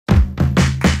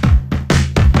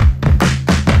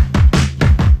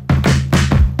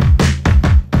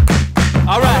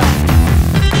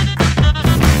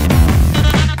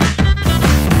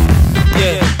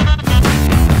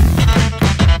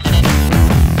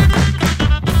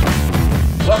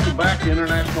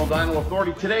International Dyno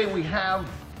Authority. Today we have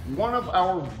one of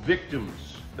our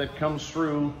victims that comes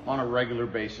through on a regular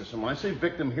basis. And when I say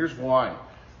victim, here's why.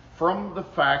 From the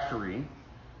factory,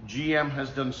 GM has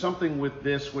done something with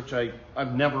this which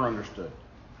I've never understood.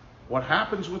 What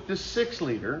happens with this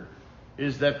 6-liter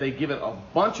is that they give it a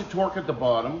bunch of torque at the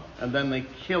bottom and then they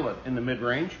kill it in the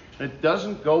mid-range. And it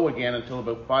doesn't go again until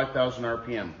about 5,000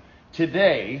 RPM.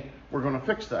 Today, we're going to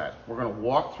fix that. We're going to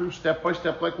walk through step by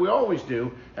step like we always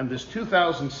do. And this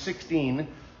 2016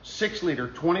 6-liter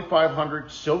 2500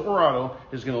 Silverado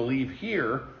is going to leave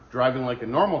here driving like a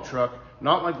normal truck,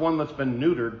 not like one that's been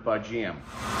neutered by GM.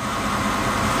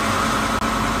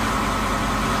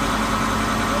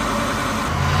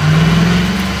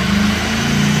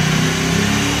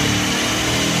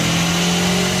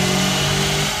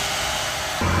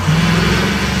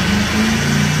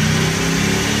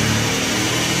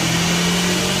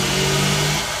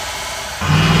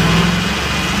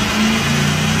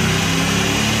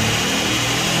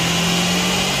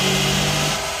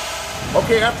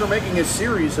 Okay, after making a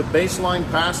series of baseline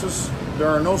passes, there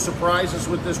are no surprises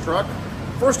with this truck.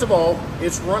 First of all,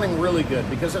 it's running really good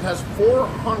because it has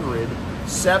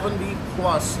 470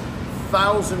 plus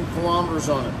thousand kilometers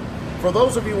on it. For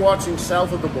those of you watching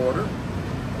south of the border,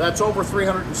 that's over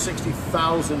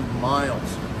 360,000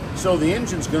 miles. So the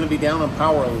engine's going to be down on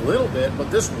power a little bit, but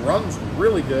this runs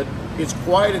really good. It's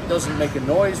quiet, it doesn't make a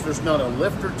noise, there's not a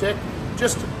lift or tick.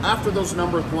 Just after those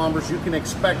number of kilometers, you can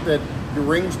expect that your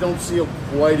rings don't seal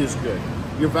quite as good.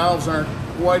 Your valves aren't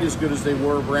quite as good as they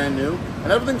were brand new,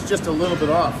 and everything's just a little bit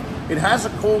off. It has a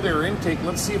cold air intake.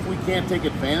 Let's see if we can't take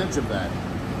advantage of that.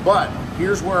 But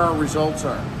here's where our results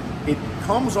are. It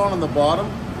comes on the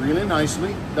bottom really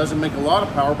nicely. Doesn't make a lot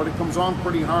of power, but it comes on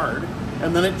pretty hard,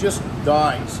 and then it just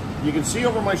dies. You can see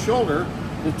over my shoulder,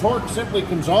 the torque simply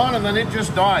comes on and then it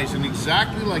just dies. And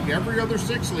exactly like every other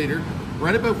 6-liter,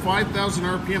 right about 5,000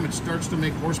 RPM, it starts to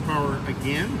make horsepower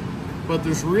again. But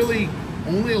there's really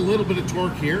only a little bit of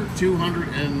torque here, 200,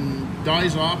 and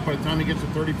dies off by the time it gets to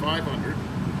 3,500,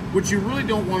 which you really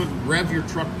don't want to rev your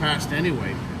truck past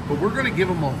anyway. But we're going to give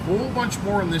him a whole bunch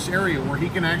more in this area where he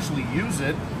can actually use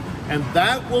it, and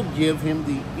that will give him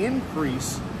the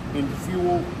increase in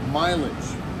fuel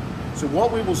mileage. So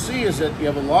what we will see is that you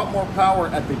have a lot more power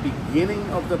at the beginning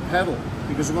of the pedal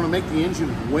because we're going to make the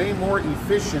engine way more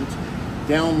efficient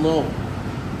down low.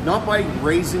 Not by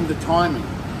raising the timing,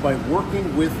 by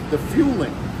working with the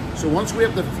fueling. So once we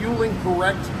have the fueling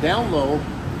correct down low,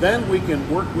 then we can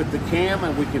work with the cam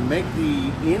and we can make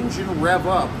the engine rev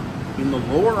up in the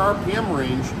lower RPM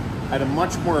range at a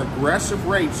much more aggressive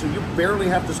rate. So you barely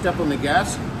have to step on the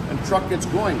gas and the truck gets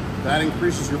going. That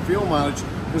increases your fuel mileage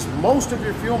because most of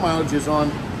your fuel mileage is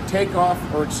on takeoff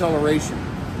or acceleration.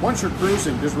 Once you're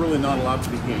cruising, there's really not a lot to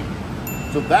be gained.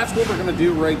 So that's what we're going to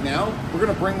do right now. We're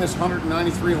going to bring this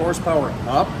 193 horsepower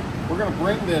up. We're going to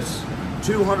bring this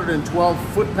 212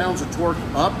 foot-pounds of torque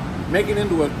up, make it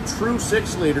into a true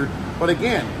 6-liter. But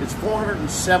again, it's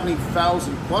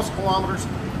 470,000 plus kilometers,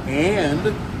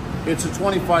 and it's a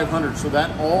 2500, so that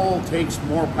all takes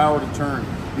more power to turn.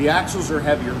 The axles are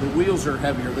heavier, the wheels are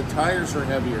heavier, the tires are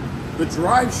heavier. The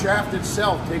drive shaft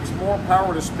itself takes more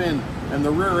power to spin, and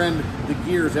the rear end, the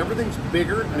gears, everything's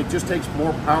bigger, and it just takes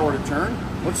more power to turn.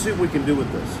 Let's see what we can do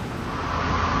with this.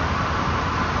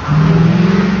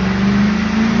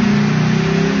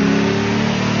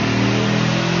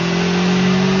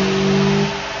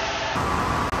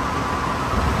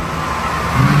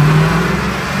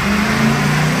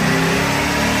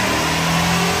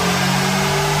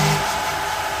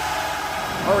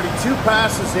 Already 2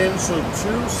 passes in, so 2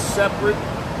 separate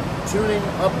tuning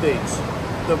updates.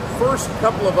 The first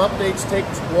couple of updates take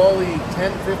Wally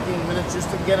 10-15 minutes just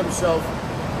to get himself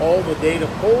all the data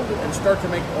pulled and start to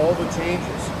make all the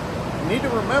changes. You need to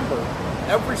remember,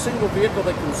 every single vehicle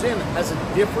that comes in has a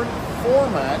different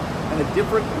format and a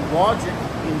different logic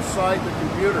inside the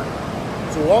computer.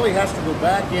 So Wally has to go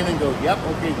back in and go, yep,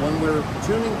 okay, when we're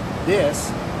tuning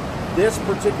this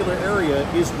particular area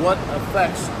is what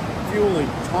affects fueling,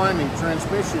 timing,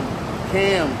 transmission,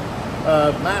 cam,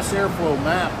 mass airflow,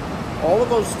 map. All of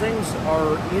those things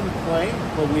are in play,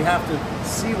 but we have to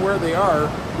see where they are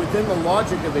within the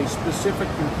logic of a specific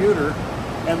computer.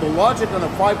 And the logic on a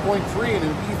 5.3 and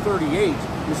an E38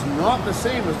 is not the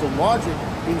same as the logic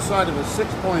inside of a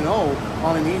 6.0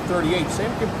 on an E38.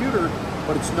 Same computer,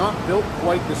 but it's not built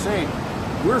quite the same.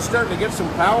 We're starting to get some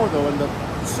power though, and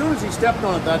as soon as he stepped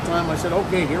on it that time, I said,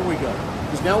 okay, here we go.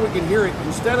 Because now we can hear it.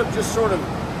 Instead of just sort of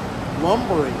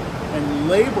lumbering and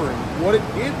laboring, what it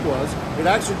did was, it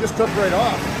actually just took right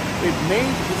off. It's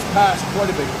past quite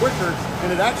a bit quicker,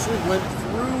 and it actually went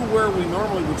through where we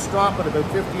normally would stop at about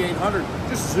 5,800.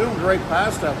 Just zoomed right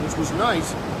past that, which was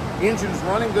nice. Engine's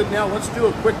running good now. Let's do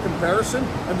a quick comparison,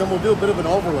 and then we'll do a bit of an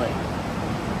overlay.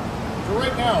 So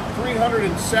right now,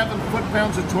 307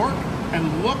 foot-pounds of torque,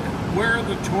 and look where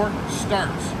the torque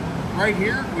starts. Right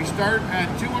here, we start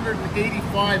at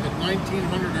 285 at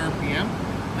 1900 RPM.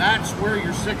 That's where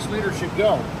your 6 liter should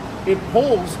go. It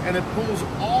pulls, and it pulls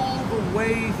all the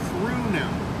way through now.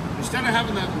 Instead of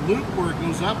having that loop where it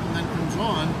goes up and then comes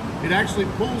on, it actually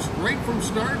pulls right from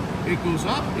start. It goes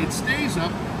up, it stays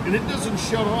up, and it doesn't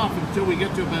shut off until we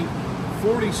get to about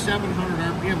 4,700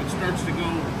 RPM. It starts to go,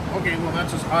 okay, well,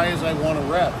 that's as high as I want to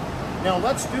rev. Now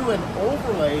let's do an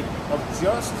overlay of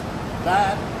just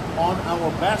that on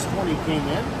our best when he came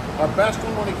in. Our best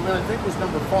one when he came in, I think, was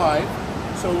number 5.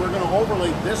 So we're going to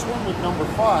overlay this one with number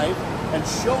 5 and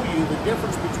show you the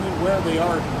difference between where they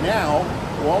are now.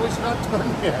 Wally's not done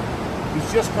yet.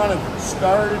 He's just kind of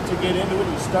started to get into it.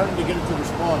 He's starting to get it to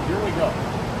respond. Here we go.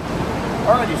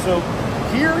 Alrighty, so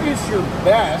here is your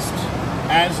best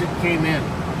as it came in.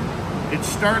 It's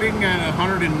starting at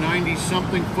 190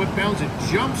 something foot-pounds. It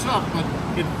jumps up, but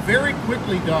it very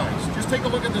quickly dies. Just take a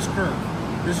look at this curve.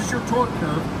 This is your torque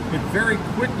curve. It very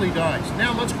quickly dies.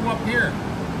 Now let's go up here.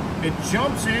 It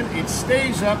jumps in, it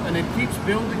stays up, and it keeps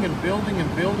building and building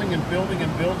and building and building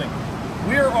and building.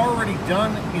 We're already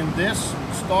done in this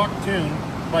stock tune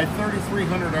by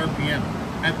 3,300 RPM.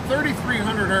 At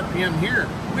 3,300 RPM here,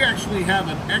 we actually have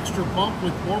an extra bump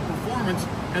with more performance,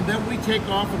 and then we take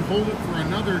off and hold it for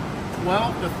another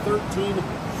 12 to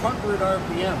 1,300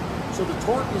 RPM. So the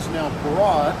torque is now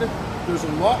broad, there's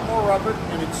a lot more of it,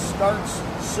 and it starts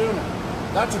sooner.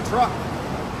 That's a truck.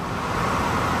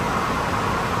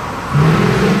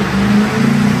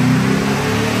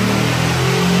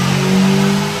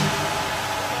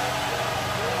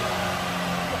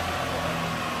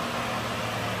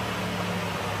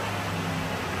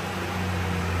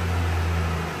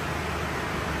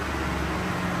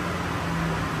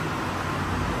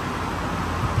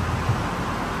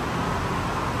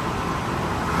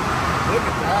 Look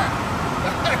at that.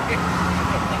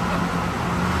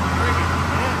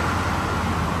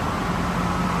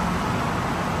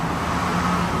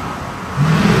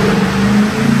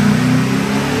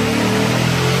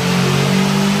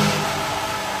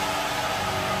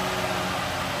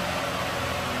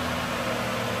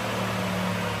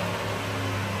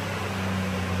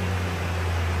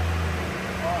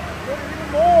 Even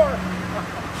more.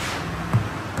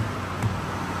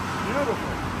 Beautiful.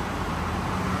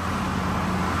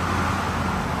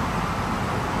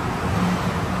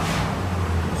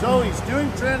 So he's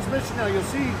doing transmission now. You'll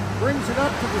see he brings it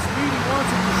up to the speed he wants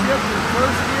it to shift in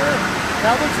first gear.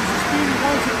 Now this is the speed he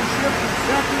wants it to shift in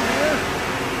second gear.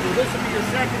 So this will be your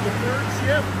second to third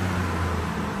shift.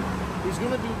 He's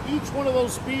going to do each one of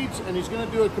those speeds, and he's going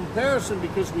to do a comparison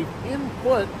because we've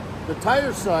input the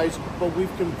tire size, but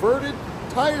we've converted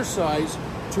tire size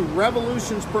to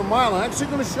revolutions per mile. I'm actually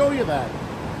going to show you that.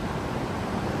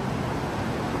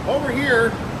 Over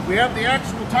here, we have the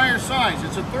actual tire size.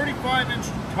 It's a 35-inch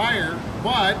tire,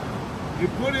 but you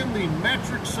put in the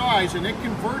metric size and it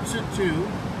converts it to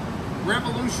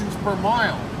revolutions per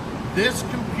mile. This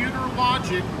computer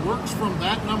logic works from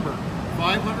that number,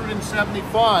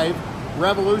 575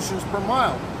 revolutions per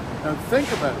mile. Now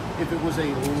think about it. If it was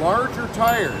a larger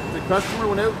tire, if the customer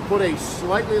would have put a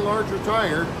slightly larger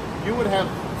tire, you would have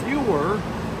fewer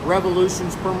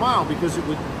revolutions per mile because it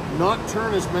would not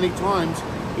turn as many times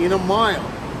in a mile.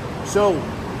 So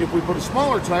if we put a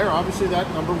smaller tire, obviously that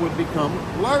number would become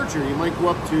larger. You might go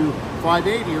up to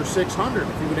 580 or 600.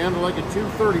 If you go down to like a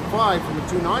 235 from a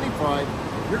 295,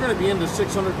 you're going to be into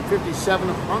 650,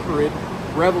 700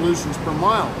 revolutions per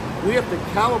mile. We have to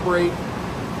calibrate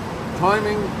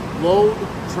timing, load,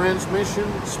 transmission,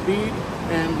 speed,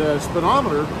 and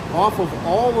speedometer off of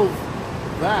all of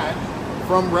that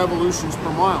from revolutions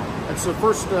per mile. That's the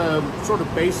first sort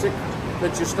of basic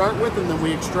that you start with, and then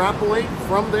we extrapolate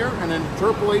from there and then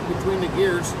interpolate between the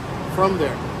gears from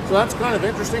there. So that's kind of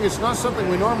interesting. It's not something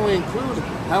we normally include.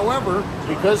 However,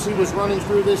 because he was running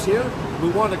through this here, we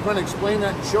want to kind of explain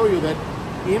that and show you that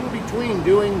in between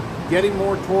getting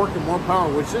more torque and more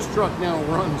power, which this truck now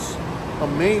runs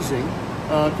amazing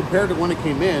compared to when it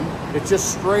came in. It's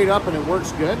just straight up and it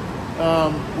works good.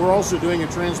 We're also doing a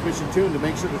transmission tune to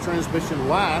make sure the transmission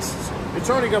lasts.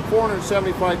 It's already got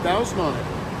 475,000 on it.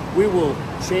 We will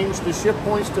change the shift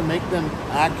points to make them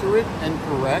accurate and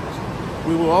correct.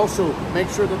 We will also make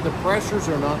sure that the pressures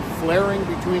are not flaring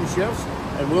between shifts,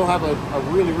 and we'll have a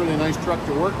really, really nice truck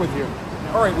to work with here.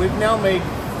 All right, we've now made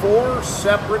 4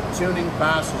 separate tuning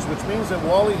passes, which means that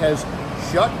Wally has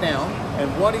shut down, and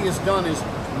what he has done is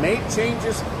made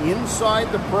changes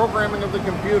inside the programming of the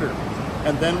computer.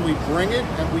 And then we bring it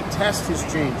and we test his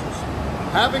changes.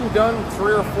 Having done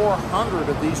 300 or 400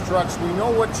 of these trucks, we know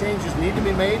what changes need to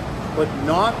be made, but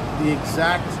not the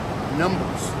exact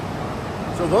numbers.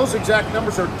 So those exact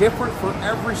numbers are different for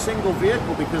every single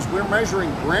vehicle because we're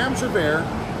measuring grams of air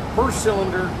per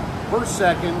cylinder per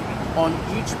second on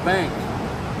each bank.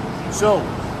 So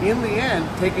in the end,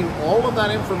 taking all of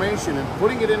that information and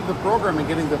putting it into the program and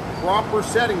getting the proper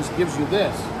settings gives you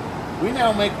this. We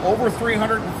now make over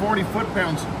 340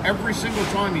 foot-pounds every single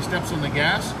time he steps on the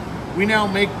gas. We now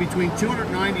make between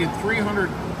 290 and 300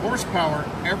 horsepower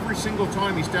every single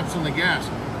time he steps on the gas.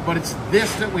 But it's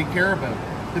this that we care about.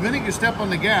 The minute you step on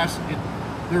the gas,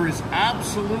 there is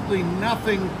absolutely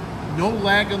nothing, no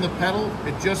lag on the pedal.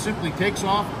 It just simply takes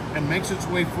off and makes its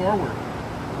way forward.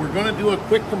 We're going to do a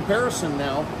quick comparison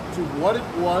now to what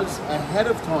it was ahead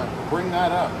of time. Bring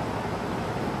that up.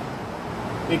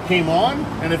 It came on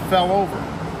and it fell over.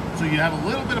 So you have a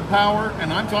little bit of power,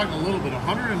 and I'm talking a little bit,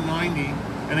 190,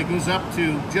 and it goes up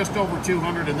to just over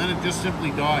 200, and then it just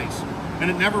simply dies. And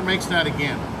it never makes that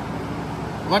again.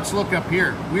 Let's look up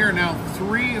here. We are now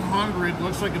 300,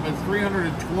 looks like about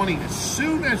 320. As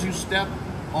soon as you step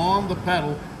on the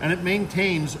pedal, and it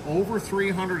maintains over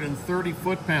 330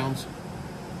 foot-pounds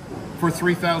for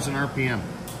 3,000 RPM.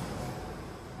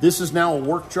 This is now a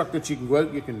work truck that you can go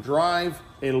out, you can drive.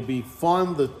 It'll be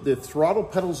fun. The throttle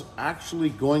pedal's actually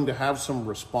going to have some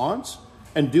response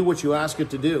and do what you ask it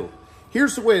to do.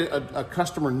 Here's the way a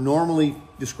customer normally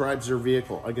describes their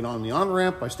vehicle. I get on the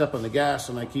on-ramp, I step on the gas,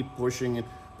 and I keep pushing and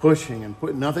pushing and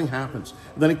nothing happens.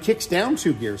 And then it kicks down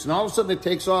 2 gears, and all of a sudden it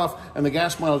takes off, and the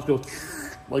gas mileage goes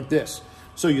like this.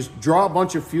 So you draw a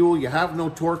bunch of fuel, you have no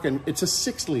torque, and it's a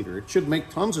 6-liter. It should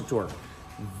make tons of torque.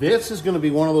 This is going to be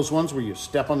one of those ones where you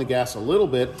step on the gas a little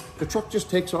bit, the truck just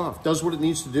takes off, does what it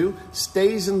needs to do,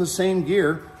 stays in the same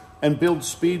gear, and builds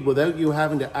speed without you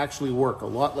having to actually work. A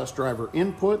lot less driver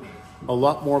input, a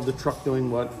lot more of the truck doing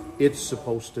what it's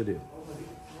supposed to do.